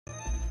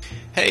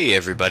Hey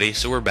everybody,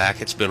 so we're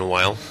back. It's been a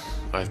while.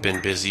 I've been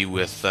busy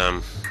with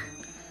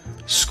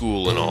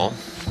school and all,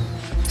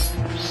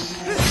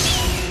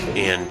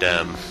 and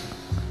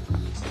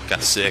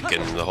got sick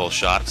and the whole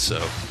shot, so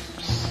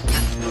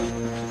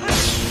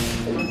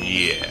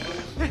yeah,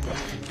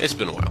 it's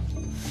been a while.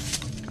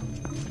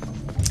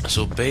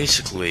 So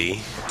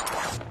basically,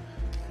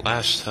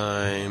 last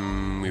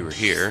time we were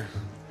here,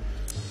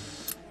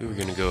 we were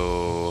gonna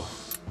go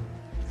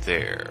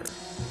there.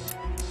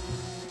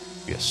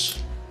 Yes.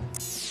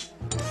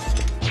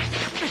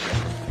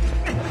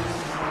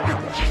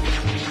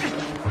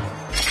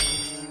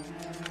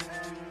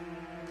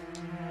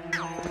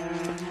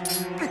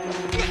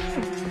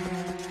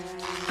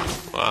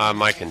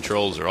 My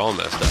controls are all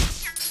messed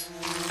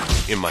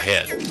up. In my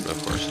head,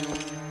 of course.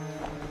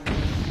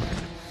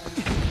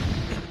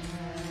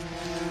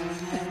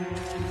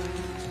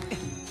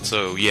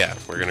 So yeah,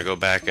 we're gonna go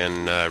back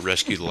and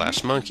rescue the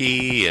last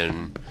monkey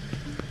and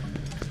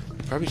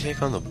probably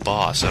take on the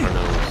boss. I don't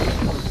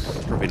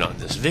know. Probably not in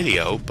this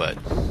video, but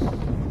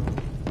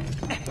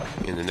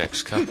in the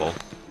next couple.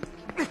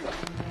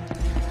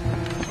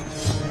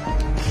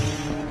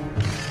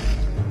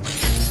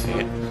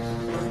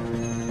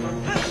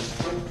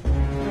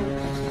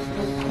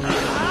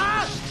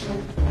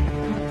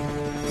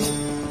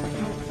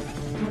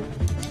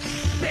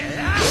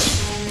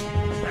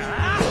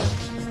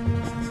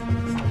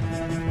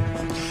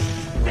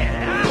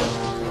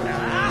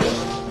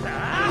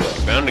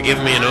 Bound to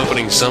give me an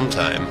opening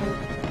sometime.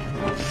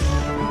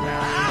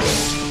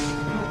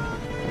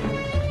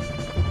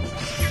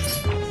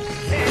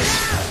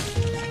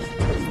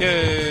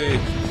 Yay!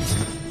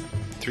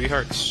 3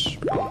 hearts.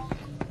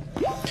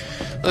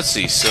 Let's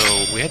see, so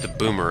we had the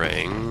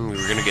boomerang. We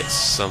were gonna get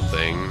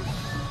something.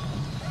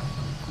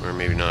 Or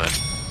maybe not.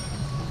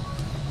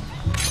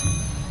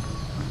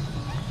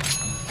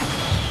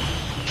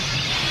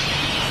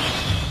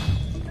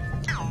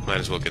 Might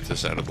as well get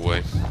this out of the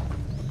way.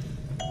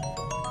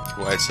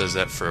 Why it says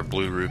that for a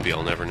blue rupee,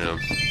 I'll never know.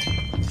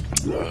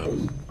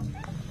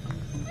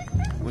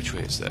 Which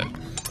way is that?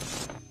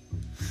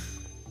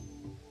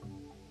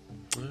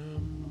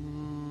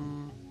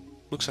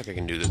 Looks like I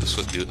can do this.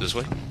 Do it this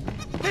way.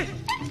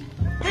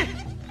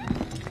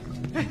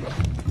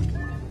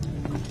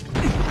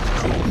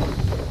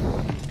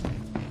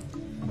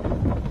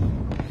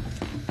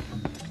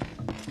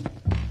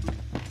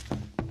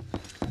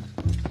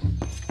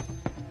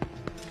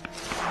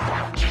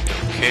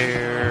 Don't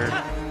care.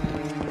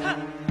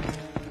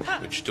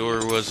 Which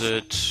door was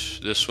it?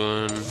 This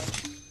one.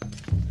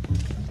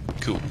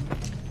 Cool.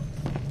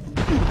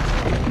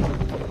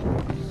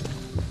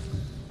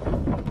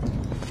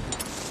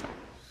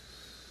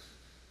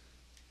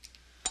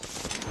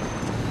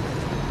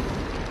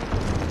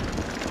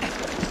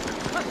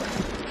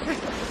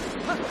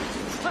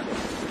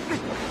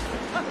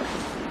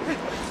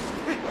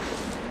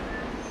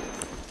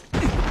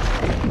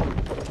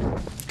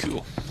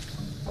 Cool.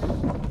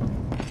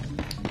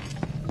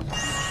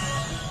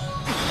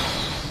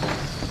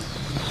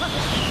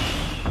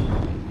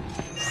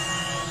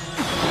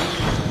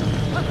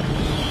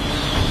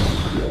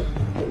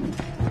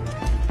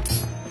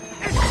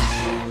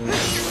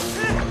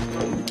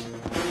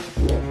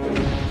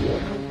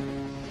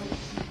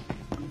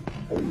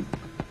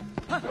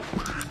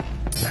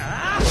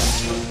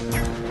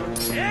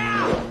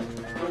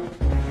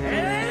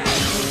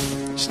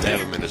 Stab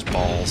him in his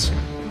balls.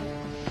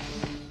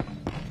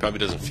 Probably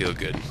doesn't feel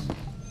good.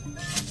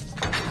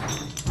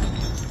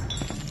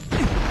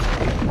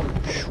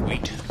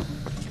 Sweet.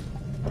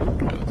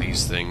 Oh,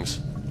 these things.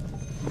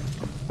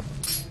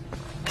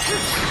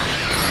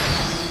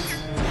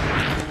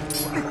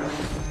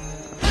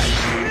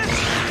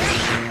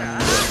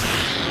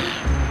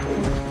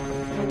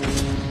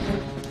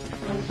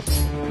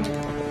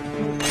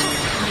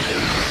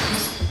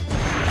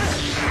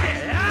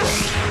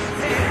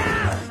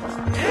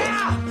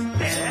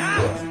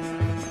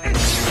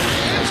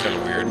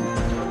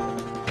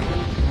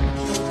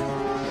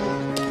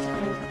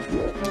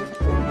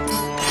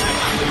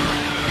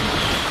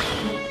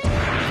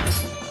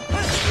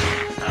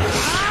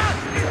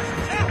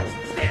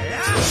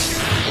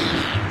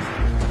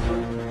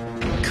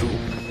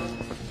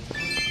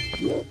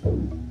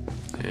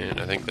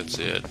 And I think that's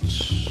it.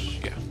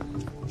 Yeah.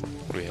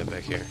 What do we have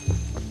back here?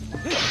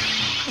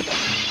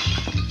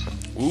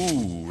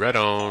 Ooh, right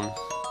on.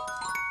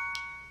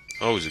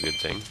 Always a good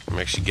thing. I'm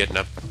actually getting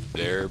up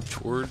there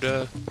toward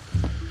the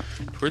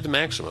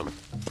maximum.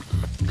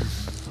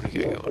 What do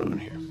you got going on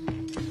here?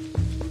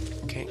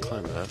 Can't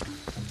climb that.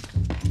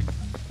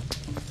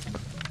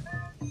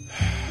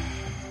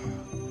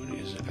 What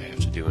is it I have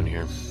to do in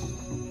here?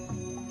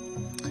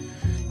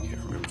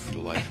 Can't remember for the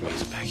life of me.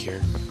 Is it back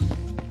here?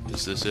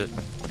 Is this it?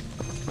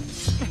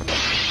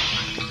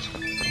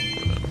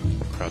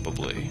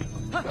 Probably.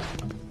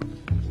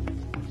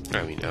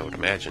 I mean, I would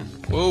imagine.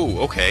 Whoa,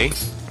 okay.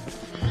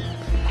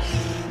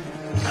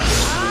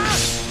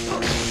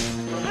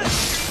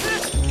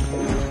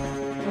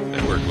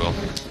 That worked well.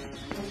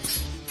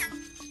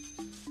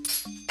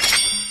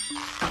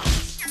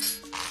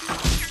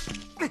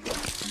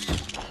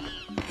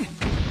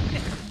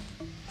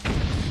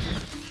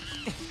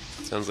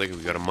 Sounds like we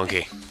got a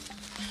monkey.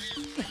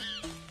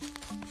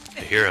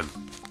 I hear him.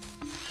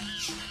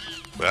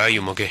 Where are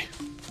you, monkey?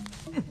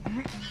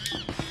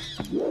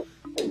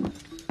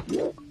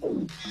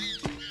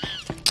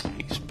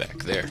 He's back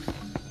there.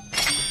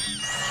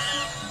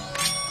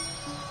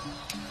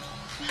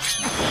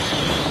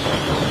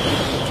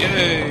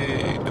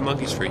 Yay! The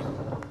monkey's free.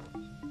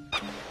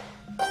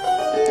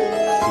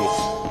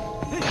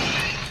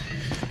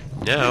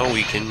 Now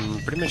we can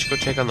pretty much go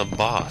take on the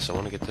boss. I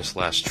want to get this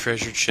last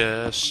treasure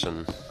chest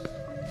and...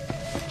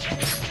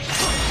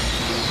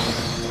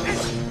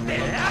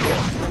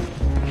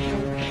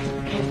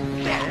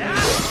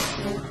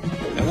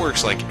 That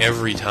works like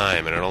every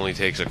time and it only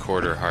takes a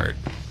quarter heart.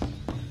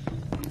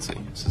 Let's see,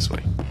 it's this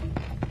way.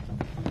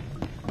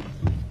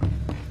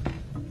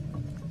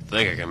 I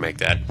think I can make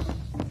that.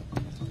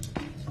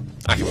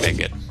 I can make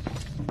it.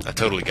 I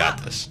totally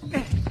got this.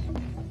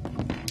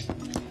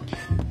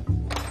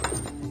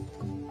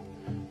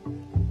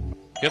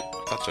 Yep,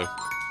 thought so.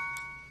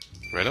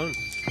 Right on.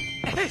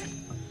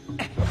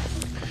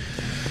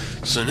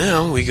 So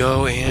now we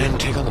go and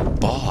take on the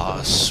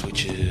boss,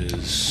 which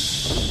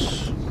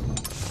is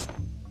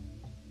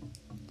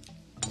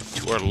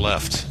to our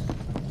left.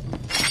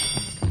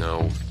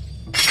 No.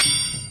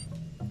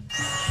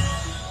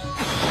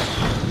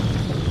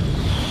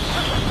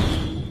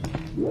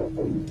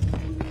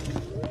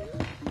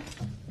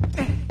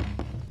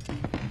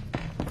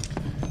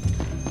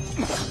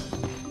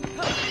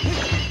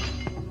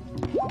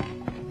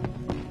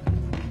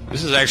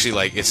 This is actually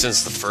like,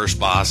 since the first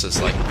boss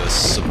is like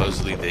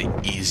supposedly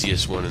the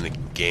easiest one in the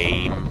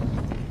game,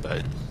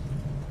 but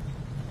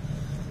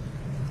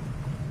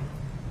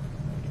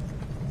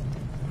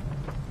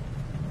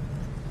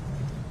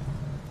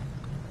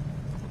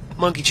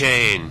monkey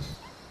chain.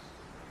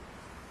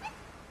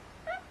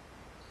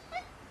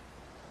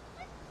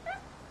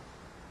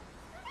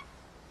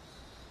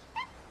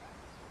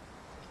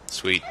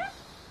 Sweet.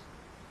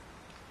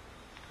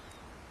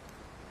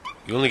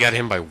 You only got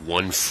him by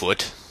 1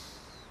 foot?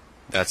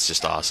 That's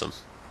just awesome.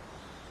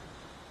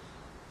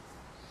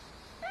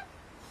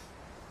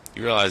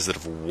 You realize that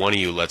if one of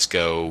you lets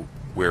go,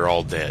 we're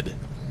all dead.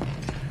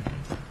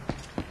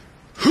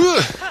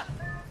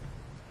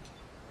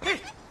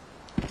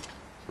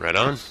 Right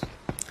on.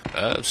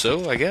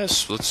 So I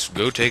guess let's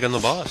go take on the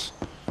boss.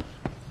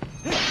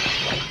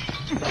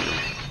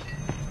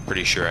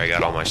 Pretty sure I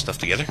got all my stuff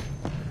together.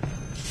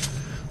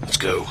 Let's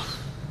go.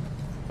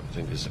 I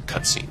think there's a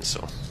cutscene,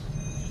 so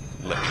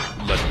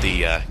let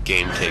the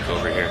game take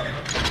over here.